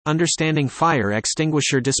Understanding fire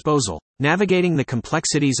extinguisher disposal. Navigating the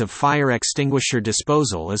complexities of fire extinguisher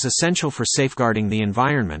disposal is essential for safeguarding the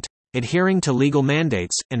environment, adhering to legal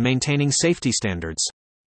mandates, and maintaining safety standards.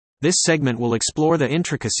 This segment will explore the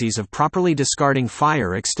intricacies of properly discarding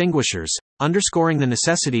fire extinguishers, underscoring the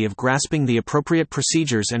necessity of grasping the appropriate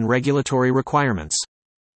procedures and regulatory requirements.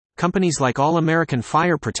 Companies like All American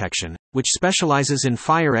Fire Protection, which specializes in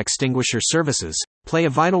fire extinguisher services, play a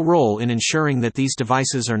vital role in ensuring that these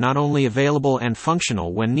devices are not only available and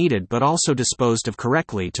functional when needed but also disposed of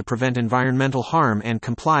correctly to prevent environmental harm and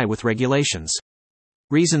comply with regulations.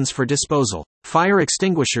 Reasons for disposal. Fire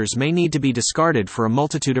extinguishers may need to be discarded for a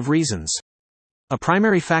multitude of reasons. A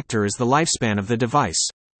primary factor is the lifespan of the device.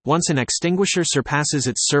 Once an extinguisher surpasses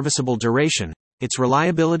its serviceable duration, its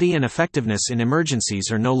reliability and effectiveness in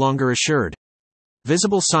emergencies are no longer assured.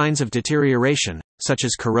 Visible signs of deterioration, such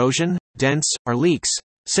as corrosion, dents, or leaks,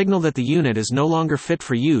 signal that the unit is no longer fit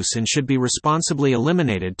for use and should be responsibly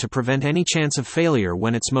eliminated to prevent any chance of failure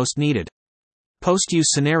when it's most needed. Post-use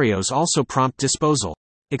scenarios also prompt disposal.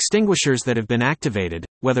 Extinguishers that have been activated,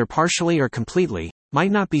 whether partially or completely,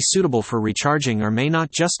 might not be suitable for recharging or may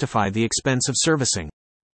not justify the expense of servicing.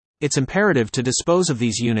 It's imperative to dispose of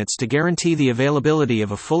these units to guarantee the availability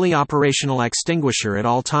of a fully operational extinguisher at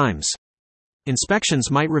all times.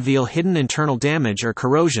 Inspections might reveal hidden internal damage or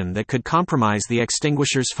corrosion that could compromise the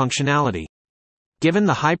extinguisher's functionality. Given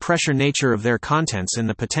the high-pressure nature of their contents and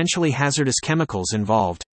the potentially hazardous chemicals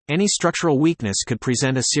involved, any structural weakness could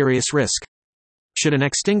present a serious risk. Should an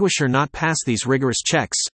extinguisher not pass these rigorous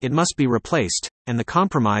checks, it must be replaced, and the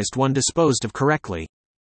compromised one disposed of correctly.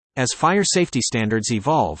 As fire safety standards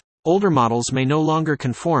evolve, older models may no longer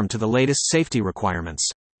conform to the latest safety requirements.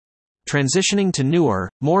 Transitioning to newer,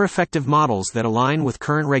 more effective models that align with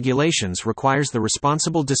current regulations requires the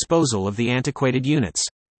responsible disposal of the antiquated units.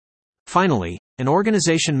 Finally, an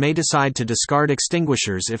organization may decide to discard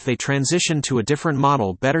extinguishers if they transition to a different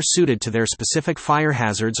model better suited to their specific fire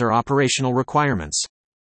hazards or operational requirements.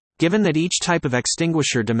 Given that each type of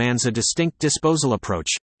extinguisher demands a distinct disposal approach,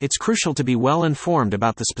 it's crucial to be well informed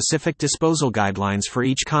about the specific disposal guidelines for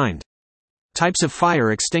each kind. Types of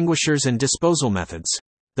fire extinguishers and disposal methods.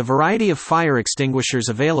 The variety of fire extinguishers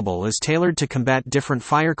available is tailored to combat different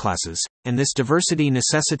fire classes, and this diversity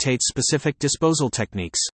necessitates specific disposal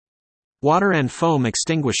techniques. Water and foam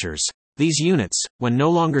extinguishers. These units, when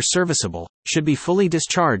no longer serviceable, should be fully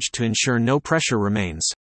discharged to ensure no pressure remains.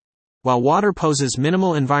 While water poses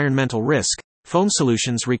minimal environmental risk, foam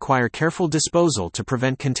solutions require careful disposal to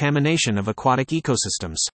prevent contamination of aquatic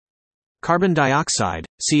ecosystems. Carbon dioxide,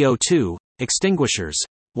 CO2, extinguishers.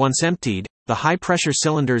 Once emptied, the high-pressure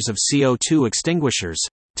cylinders of CO2 extinguishers,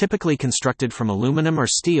 typically constructed from aluminum or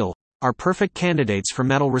steel, are perfect candidates for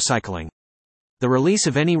metal recycling. The release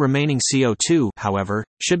of any remaining CO2, however,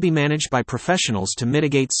 should be managed by professionals to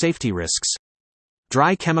mitigate safety risks.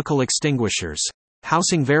 Dry chemical extinguishers.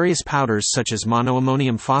 Housing various powders such as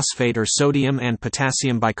monoammonium phosphate or sodium and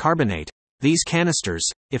potassium bicarbonate, these canisters,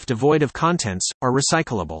 if devoid of contents, are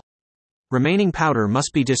recyclable. Remaining powder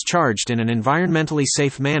must be discharged in an environmentally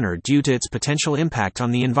safe manner due to its potential impact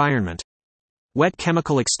on the environment. Wet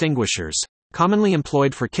chemical extinguishers. Commonly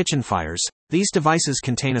employed for kitchen fires, these devices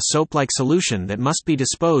contain a soap-like solution that must be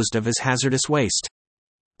disposed of as hazardous waste.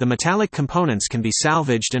 The metallic components can be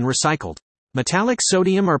salvaged and recycled. Metallic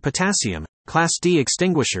sodium or potassium, Class D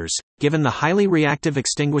extinguishers. Given the highly reactive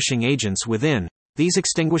extinguishing agents within, these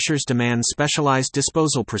extinguishers demand specialized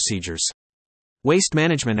disposal procedures. Waste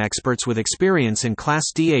management experts with experience in Class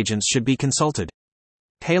D agents should be consulted.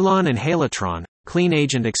 Halon and halotron, clean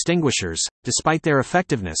agent extinguishers. Despite their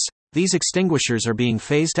effectiveness, these extinguishers are being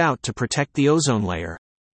phased out to protect the ozone layer.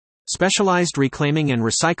 Specialized reclaiming and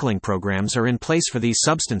recycling programs are in place for these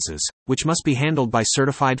substances, which must be handled by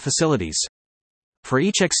certified facilities. For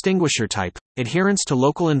each extinguisher type, adherence to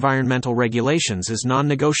local environmental regulations is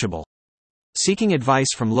non-negotiable. Seeking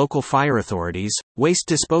advice from local fire authorities, waste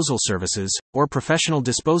disposal services, or professional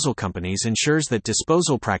disposal companies ensures that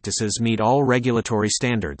disposal practices meet all regulatory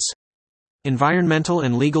standards. Environmental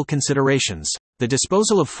and legal considerations. The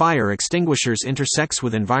disposal of fire extinguishers intersects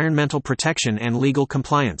with environmental protection and legal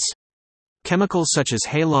compliance. Chemicals such as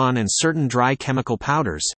halon and certain dry chemical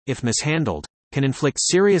powders, if mishandled, can inflict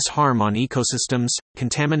serious harm on ecosystems,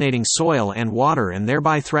 contaminating soil and water and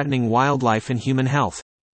thereby threatening wildlife and human health.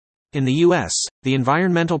 In the U.S., the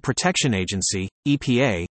Environmental Protection Agency,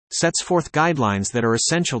 EPA, sets forth guidelines that are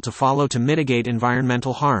essential to follow to mitigate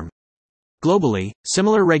environmental harm. Globally,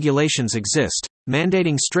 similar regulations exist,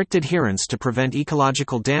 mandating strict adherence to prevent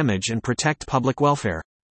ecological damage and protect public welfare.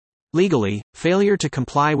 Legally, failure to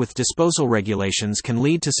comply with disposal regulations can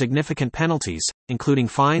lead to significant penalties, including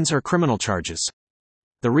fines or criminal charges.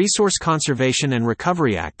 The Resource Conservation and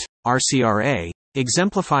Recovery Act, RCRA,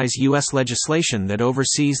 exemplifies U.S. legislation that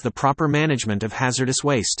oversees the proper management of hazardous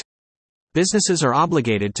waste. Businesses are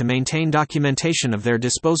obligated to maintain documentation of their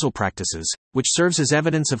disposal practices, which serves as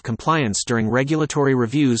evidence of compliance during regulatory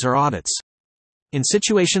reviews or audits. In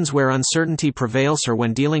situations where uncertainty prevails or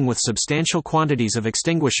when dealing with substantial quantities of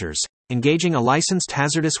extinguishers, engaging a licensed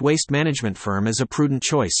hazardous waste management firm is a prudent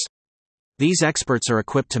choice. These experts are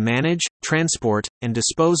equipped to manage, transport, and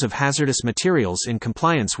dispose of hazardous materials in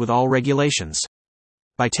compliance with all regulations.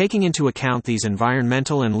 By taking into account these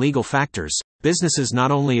environmental and legal factors, businesses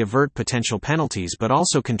not only avert potential penalties but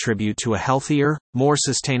also contribute to a healthier, more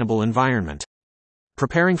sustainable environment.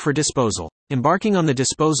 Preparing for disposal. Embarking on the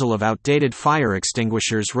disposal of outdated fire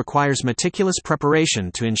extinguishers requires meticulous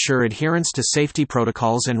preparation to ensure adherence to safety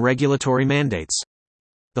protocols and regulatory mandates.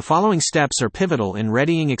 The following steps are pivotal in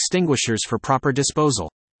readying extinguishers for proper disposal.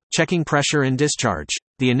 Checking pressure and discharge.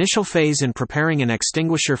 The initial phase in preparing an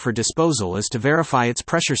extinguisher for disposal is to verify its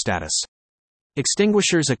pressure status.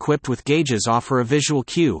 Extinguishers equipped with gauges offer a visual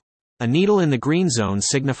cue. A needle in the green zone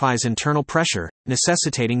signifies internal pressure,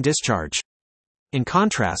 necessitating discharge. In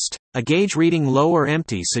contrast, a gauge reading low or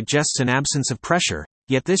empty suggests an absence of pressure,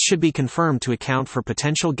 yet this should be confirmed to account for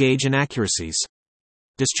potential gauge inaccuracies.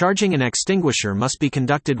 Discharging an extinguisher must be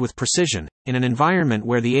conducted with precision, in an environment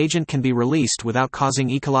where the agent can be released without causing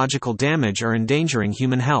ecological damage or endangering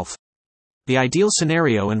human health. The ideal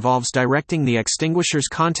scenario involves directing the extinguisher's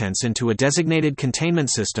contents into a designated containment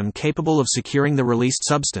system capable of securing the released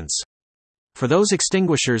substance. For those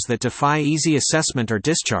extinguishers that defy easy assessment or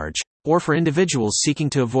discharge, or for individuals seeking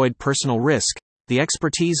to avoid personal risk, the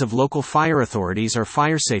expertise of local fire authorities or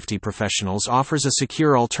fire safety professionals offers a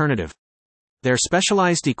secure alternative. Their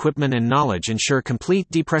specialized equipment and knowledge ensure complete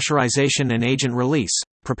depressurization and agent release,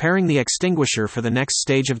 preparing the extinguisher for the next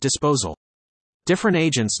stage of disposal. Different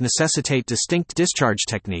agents necessitate distinct discharge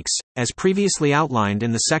techniques, as previously outlined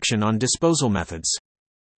in the section on disposal methods.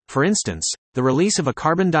 For instance, the release of a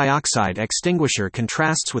carbon dioxide extinguisher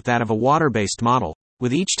contrasts with that of a water-based model,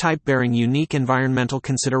 with each type bearing unique environmental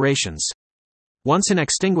considerations. Once an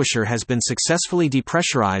extinguisher has been successfully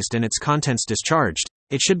depressurized and its contents discharged,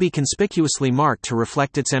 it should be conspicuously marked to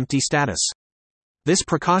reflect its empty status. This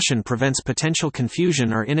precaution prevents potential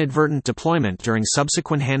confusion or inadvertent deployment during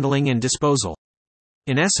subsequent handling and disposal.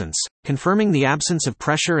 In essence, confirming the absence of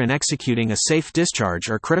pressure and executing a safe discharge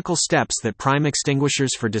are critical steps that prime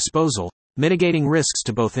extinguishers for disposal, mitigating risks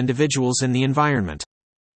to both individuals and the environment.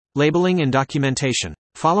 Labeling and documentation.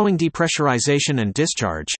 Following depressurization and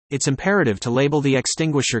discharge, it's imperative to label the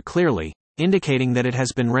extinguisher clearly, indicating that it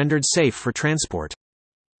has been rendered safe for transport.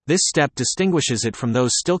 This step distinguishes it from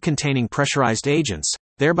those still containing pressurized agents,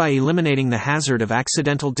 thereby eliminating the hazard of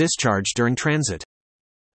accidental discharge during transit.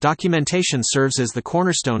 Documentation serves as the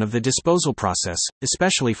cornerstone of the disposal process,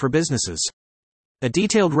 especially for businesses. A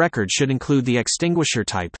detailed record should include the extinguisher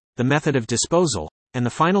type, the method of disposal, and the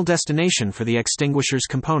final destination for the extinguisher's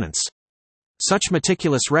components. Such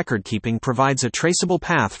meticulous record-keeping provides a traceable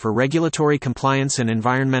path for regulatory compliance and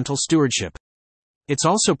environmental stewardship. It's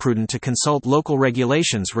also prudent to consult local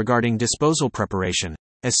regulations regarding disposal preparation,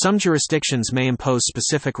 as some jurisdictions may impose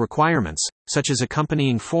specific requirements, such as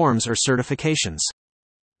accompanying forms or certifications.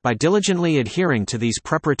 By diligently adhering to these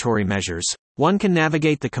preparatory measures, one can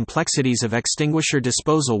navigate the complexities of extinguisher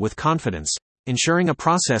disposal with confidence, ensuring a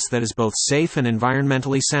process that is both safe and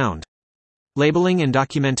environmentally sound. Labeling and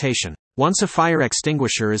documentation. Once a fire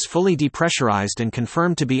extinguisher is fully depressurized and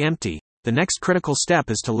confirmed to be empty, the next critical step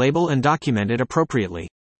is to label and document it appropriately.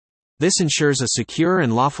 This ensures a secure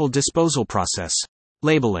and lawful disposal process.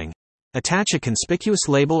 Labeling. Attach a conspicuous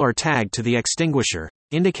label or tag to the extinguisher,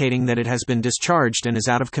 indicating that it has been discharged and is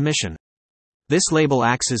out of commission. This label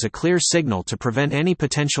acts as a clear signal to prevent any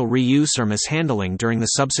potential reuse or mishandling during the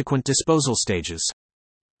subsequent disposal stages.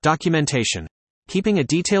 Documentation. Keeping a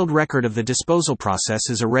detailed record of the disposal process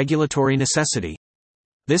is a regulatory necessity.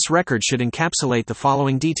 This record should encapsulate the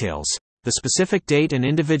following details: the specific date and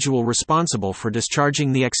individual responsible for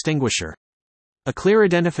discharging the extinguisher, a clear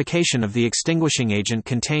identification of the extinguishing agent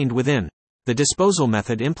contained within, the disposal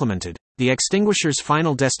method implemented, the extinguisher's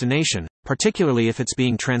final destination, particularly if it's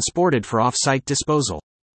being transported for off-site disposal.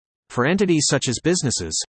 For entities such as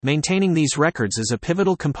businesses, maintaining these records is a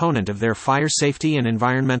pivotal component of their fire safety and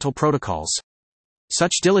environmental protocols.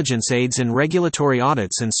 Such diligence aids in regulatory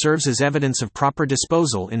audits and serves as evidence of proper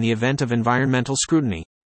disposal in the event of environmental scrutiny.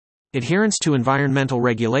 Adherence to environmental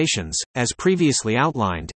regulations, as previously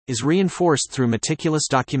outlined, is reinforced through meticulous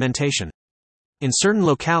documentation. In certain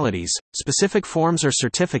localities, specific forms or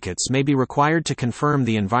certificates may be required to confirm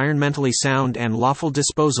the environmentally sound and lawful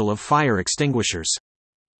disposal of fire extinguishers.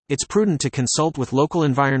 It's prudent to consult with local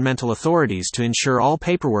environmental authorities to ensure all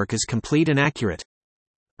paperwork is complete and accurate.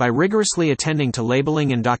 By rigorously attending to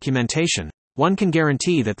labeling and documentation, one can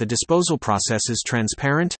guarantee that the disposal process is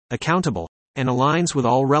transparent, accountable, and aligns with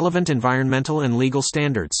all relevant environmental and legal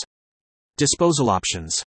standards. Disposal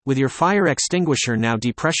options. With your fire extinguisher now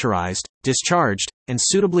depressurized, discharged, and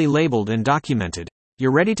suitably labeled and documented,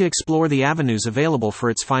 you're ready to explore the avenues available for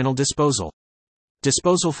its final disposal.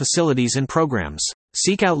 Disposal facilities and programs.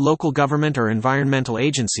 Seek out local government or environmental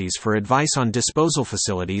agencies for advice on disposal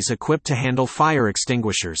facilities equipped to handle fire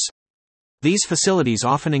extinguishers. These facilities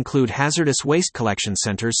often include hazardous waste collection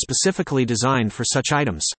centers specifically designed for such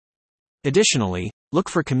items. Additionally, look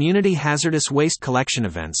for community hazardous waste collection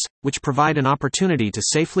events, which provide an opportunity to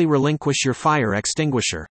safely relinquish your fire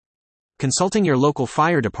extinguisher. Consulting your local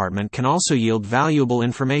fire department can also yield valuable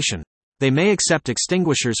information. They may accept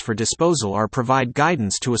extinguishers for disposal or provide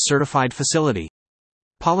guidance to a certified facility.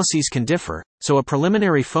 Policies can differ, so a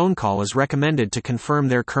preliminary phone call is recommended to confirm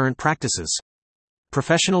their current practices.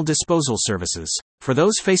 Professional disposal services. For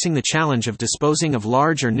those facing the challenge of disposing of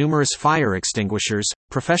large or numerous fire extinguishers,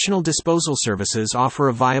 professional disposal services offer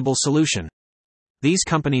a viable solution. These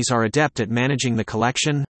companies are adept at managing the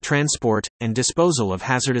collection, transport, and disposal of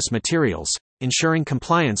hazardous materials, ensuring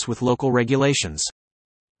compliance with local regulations.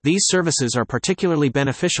 These services are particularly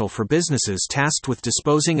beneficial for businesses tasked with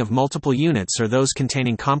disposing of multiple units or those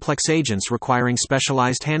containing complex agents requiring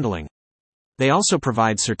specialized handling. They also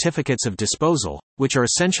provide certificates of disposal, which are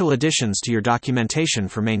essential additions to your documentation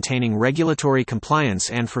for maintaining regulatory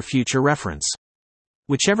compliance and for future reference.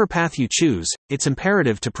 Whichever path you choose, it's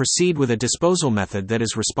imperative to proceed with a disposal method that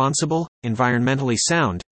is responsible, environmentally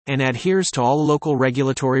sound, and adheres to all local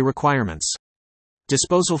regulatory requirements.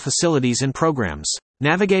 Disposal facilities and programs.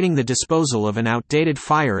 Navigating the disposal of an outdated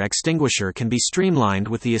fire extinguisher can be streamlined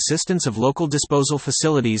with the assistance of local disposal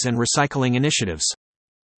facilities and recycling initiatives.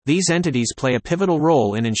 These entities play a pivotal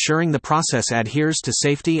role in ensuring the process adheres to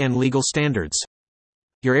safety and legal standards.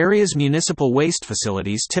 Your area's municipal waste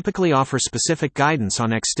facilities typically offer specific guidance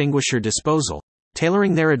on extinguisher disposal,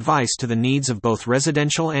 tailoring their advice to the needs of both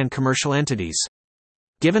residential and commercial entities.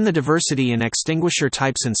 Given the diversity in extinguisher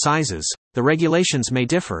types and sizes, the regulations may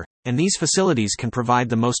differ, and these facilities can provide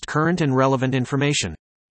the most current and relevant information.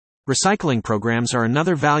 Recycling programs are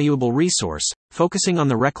another valuable resource, focusing on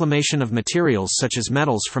the reclamation of materials such as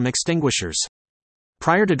metals from extinguishers.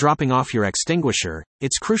 Prior to dropping off your extinguisher,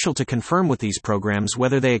 it's crucial to confirm with these programs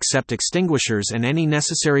whether they accept extinguishers and any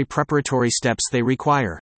necessary preparatory steps they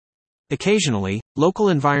require. Occasionally, local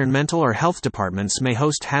environmental or health departments may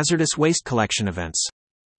host hazardous waste collection events.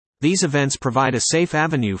 These events provide a safe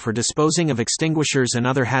avenue for disposing of extinguishers and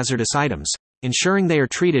other hazardous items, ensuring they are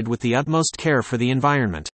treated with the utmost care for the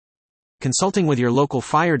environment. Consulting with your local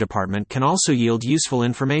fire department can also yield useful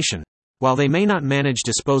information. While they may not manage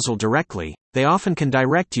disposal directly, they often can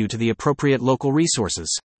direct you to the appropriate local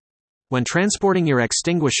resources. When transporting your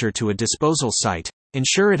extinguisher to a disposal site,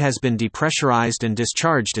 ensure it has been depressurized and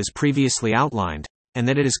discharged as previously outlined, and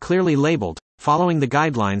that it is clearly labeled, following the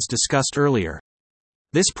guidelines discussed earlier.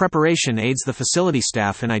 This preparation aids the facility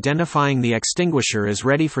staff in identifying the extinguisher as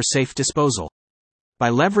ready for safe disposal. By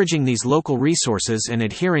leveraging these local resources and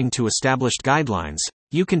adhering to established guidelines,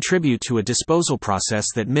 you contribute to a disposal process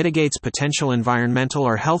that mitigates potential environmental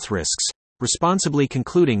or health risks, responsibly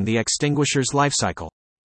concluding the extinguisher's lifecycle.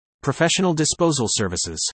 Professional disposal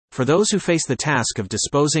services. For those who face the task of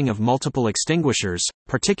disposing of multiple extinguishers,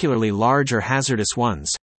 particularly large or hazardous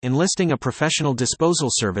ones, enlisting a professional disposal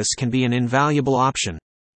service can be an invaluable option.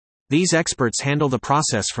 These experts handle the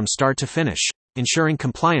process from start to finish, ensuring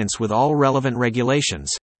compliance with all relevant regulations,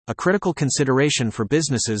 a critical consideration for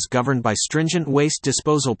businesses governed by stringent waste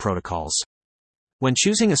disposal protocols. When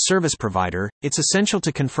choosing a service provider, it's essential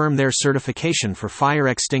to confirm their certification for fire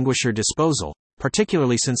extinguisher disposal,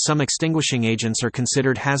 particularly since some extinguishing agents are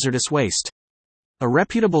considered hazardous waste. A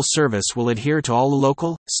reputable service will adhere to all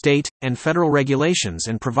local, state, and federal regulations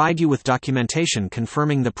and provide you with documentation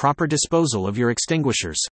confirming the proper disposal of your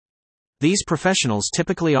extinguishers. These professionals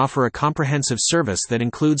typically offer a comprehensive service that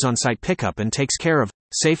includes on-site pickup and takes care of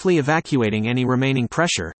safely evacuating any remaining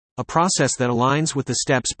pressure, a process that aligns with the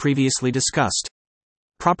steps previously discussed.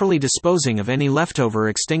 Properly disposing of any leftover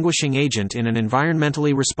extinguishing agent in an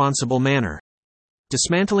environmentally responsible manner.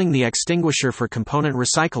 Dismantling the extinguisher for component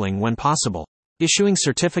recycling when possible. Issuing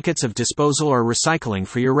certificates of disposal or recycling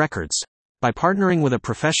for your records. By partnering with a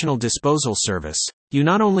professional disposal service, you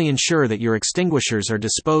not only ensure that your extinguishers are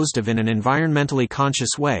disposed of in an environmentally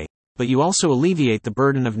conscious way, but you also alleviate the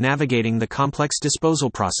burden of navigating the complex disposal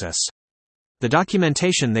process. The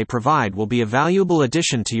documentation they provide will be a valuable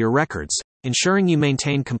addition to your records, ensuring you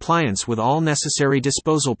maintain compliance with all necessary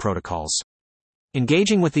disposal protocols.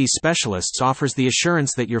 Engaging with these specialists offers the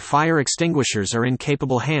assurance that your fire extinguishers are in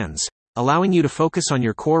capable hands, allowing you to focus on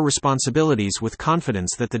your core responsibilities with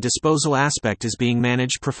confidence that the disposal aspect is being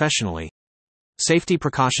managed professionally. Safety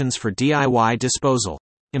precautions for DIY disposal.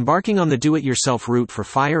 Embarking on the do-it-yourself route for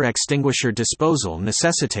fire extinguisher disposal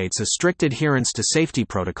necessitates a strict adherence to safety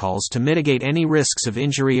protocols to mitigate any risks of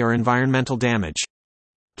injury or environmental damage.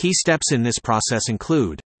 Key steps in this process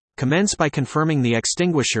include: commence by confirming the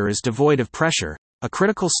extinguisher is devoid of pressure, a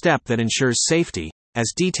critical step that ensures safety,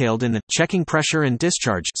 as detailed in the checking pressure and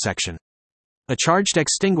discharge section. A charged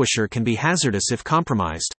extinguisher can be hazardous if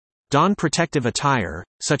compromised. Don protective attire,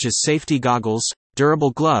 such as safety goggles,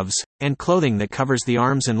 durable gloves, and clothing that covers the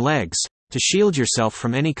arms and legs, to shield yourself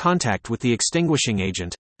from any contact with the extinguishing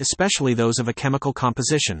agent, especially those of a chemical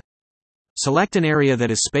composition. Select an area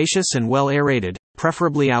that is spacious and well aerated,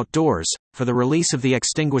 preferably outdoors, for the release of the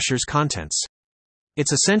extinguisher's contents.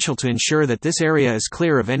 It's essential to ensure that this area is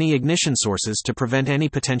clear of any ignition sources to prevent any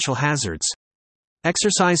potential hazards.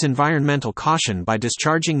 Exercise environmental caution by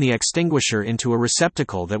discharging the extinguisher into a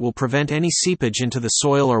receptacle that will prevent any seepage into the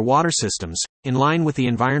soil or water systems, in line with the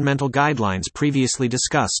environmental guidelines previously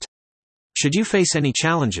discussed. Should you face any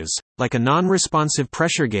challenges, like a non-responsive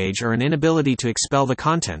pressure gauge or an inability to expel the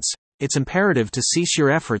contents, it's imperative to cease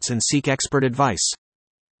your efforts and seek expert advice.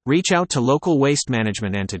 Reach out to local waste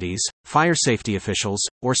management entities, fire safety officials,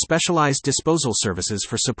 or specialized disposal services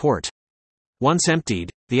for support. Once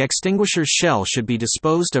emptied, the extinguisher's shell should be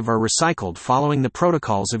disposed of or recycled following the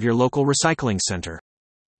protocols of your local recycling center.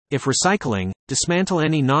 If recycling, dismantle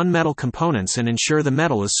any non-metal components and ensure the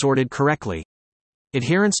metal is sorted correctly.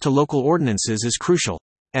 Adherence to local ordinances is crucial.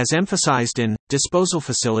 As emphasized in disposal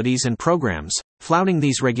facilities and programs, flouting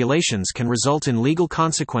these regulations can result in legal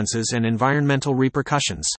consequences and environmental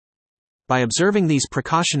repercussions. By observing these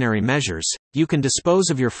precautionary measures, you can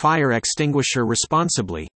dispose of your fire extinguisher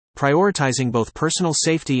responsibly, prioritizing both personal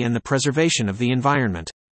safety and the preservation of the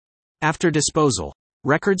environment. After disposal,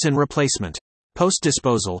 records and replacement.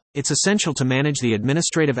 Post-disposal, it's essential to manage the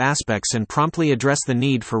administrative aspects and promptly address the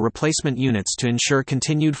need for replacement units to ensure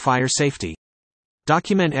continued fire safety.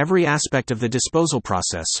 Document every aspect of the disposal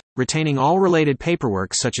process, retaining all related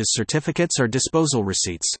paperwork such as certificates or disposal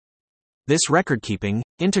receipts. This record-keeping,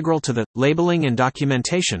 integral to the labeling and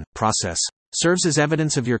documentation process, serves as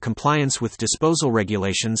evidence of your compliance with disposal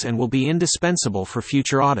regulations and will be indispensable for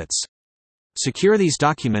future audits. Secure these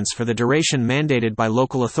documents for the duration mandated by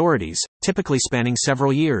local authorities, typically spanning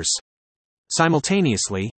several years.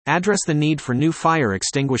 Simultaneously, address the need for new fire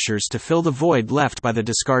extinguishers to fill the void left by the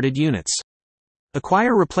discarded units.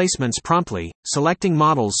 Acquire replacements promptly, selecting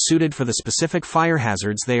models suited for the specific fire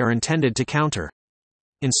hazards they are intended to counter.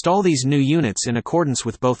 Install these new units in accordance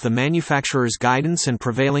with both the manufacturer's guidance and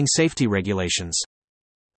prevailing safety regulations.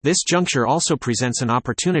 This juncture also presents an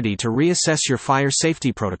opportunity to reassess your fire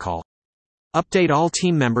safety protocol. Update all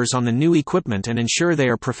team members on the new equipment and ensure they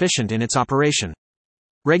are proficient in its operation.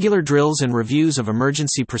 Regular drills and reviews of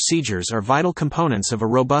emergency procedures are vital components of a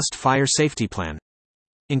robust fire safety plan.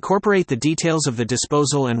 Incorporate the details of the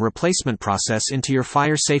disposal and replacement process into your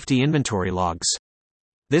fire safety inventory logs.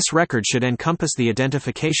 This record should encompass the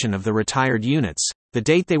identification of the retired units, the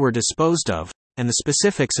date they were disposed of, and the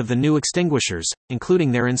specifics of the new extinguishers,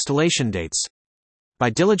 including their installation dates. By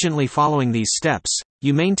diligently following these steps,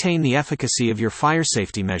 you maintain the efficacy of your fire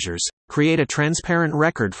safety measures, create a transparent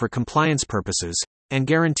record for compliance purposes, and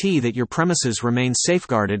guarantee that your premises remain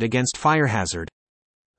safeguarded against fire hazard.